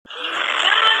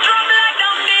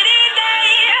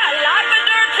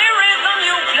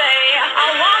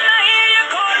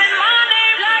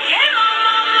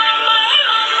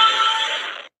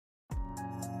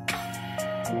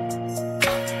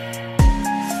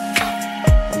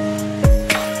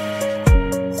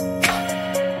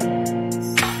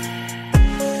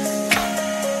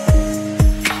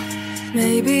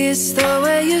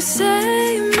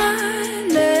say my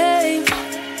name.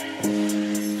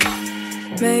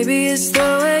 Maybe it's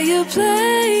the way you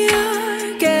play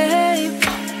your game,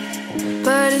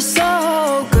 but it's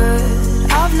so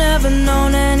good. I've never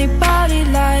known anybody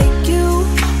like you,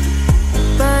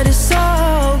 but it's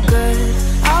so good.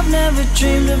 I've never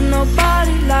dreamed of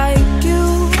nobody like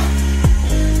you.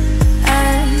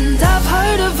 And I've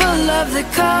heard of a love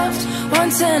that comes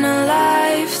once in a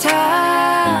lifetime,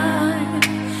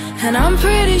 and I'm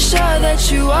pretty sure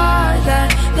that you are that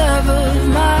love of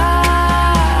mine.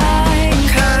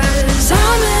 'Cause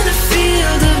I'm in a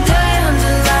field of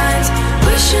dandelions,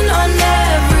 wishing on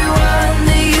everyone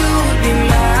that you would be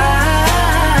mine,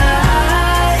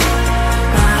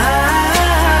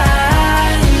 mine.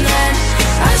 And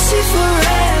I see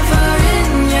forever in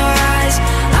your eyes.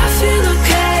 I feel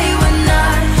okay when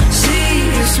I see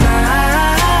you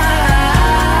smile,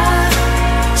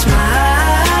 smile.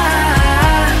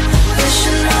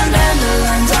 Wishing on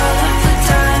dandelions all of the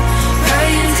time,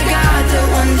 praying to God that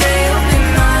one day you'll be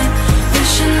mine.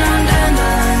 Wishing on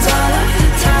dandelions all of the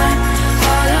time,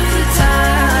 all of the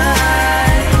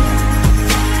time.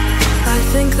 I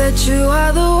think that you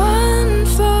are the one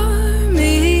for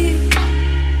me,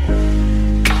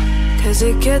 'cause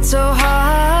it gets so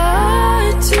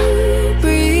hard to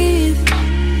breathe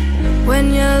when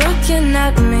you're looking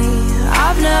at me.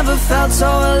 I've never felt so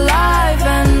alive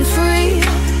and free.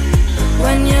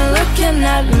 When you're looking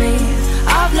at me,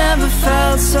 I've never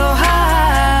felt so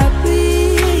happy.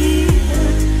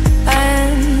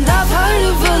 And I've heard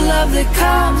of a love that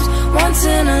comes once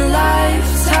in a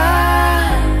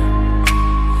lifetime,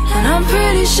 and I'm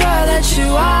pretty sure that you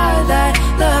are that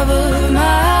love of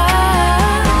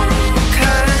mine.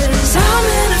 'Cause I'm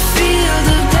in a field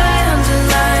of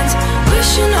dandelions,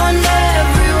 wishing on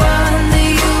everyone that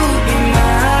you would be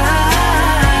mine,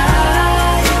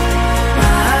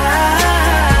 mine.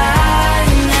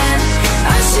 And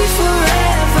I see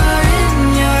forever in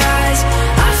your eyes.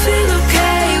 I feel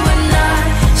okay when I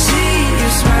see you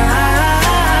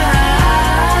smile,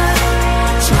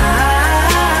 smile.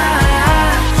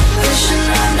 Wishing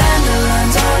on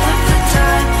dandelions all of the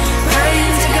time,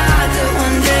 praying to God that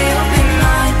one day you'll be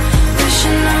mine.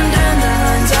 Wishing on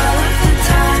dandelions all of the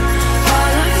time,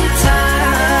 all of the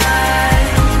time.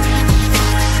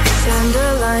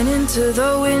 Dandelion, into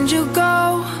the wind you go,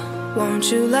 won't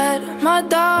you let my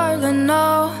darling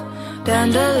know?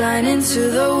 Dandelion, into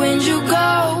the wind you go,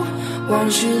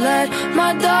 won't you let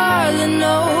my darling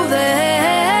know that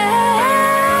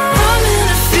I'm in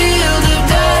a field of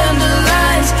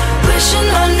dandelions, wishing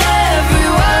on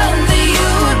everyone that you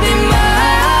would be mine.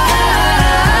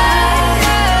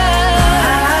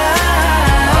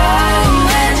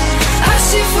 And I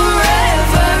see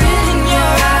forever in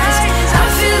your eyes. I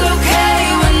feel okay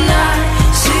when I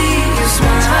see you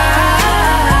smile,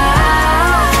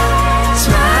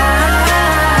 smile.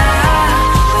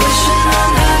 Wishing on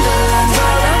dandelions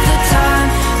all of the time,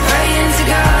 praying to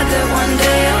God that one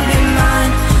day you'll be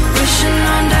mine. Wishing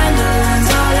on dandelions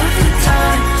all of the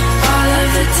time, all of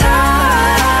the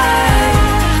time.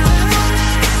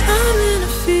 I'm in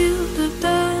a field of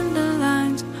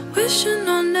dandelions, wishing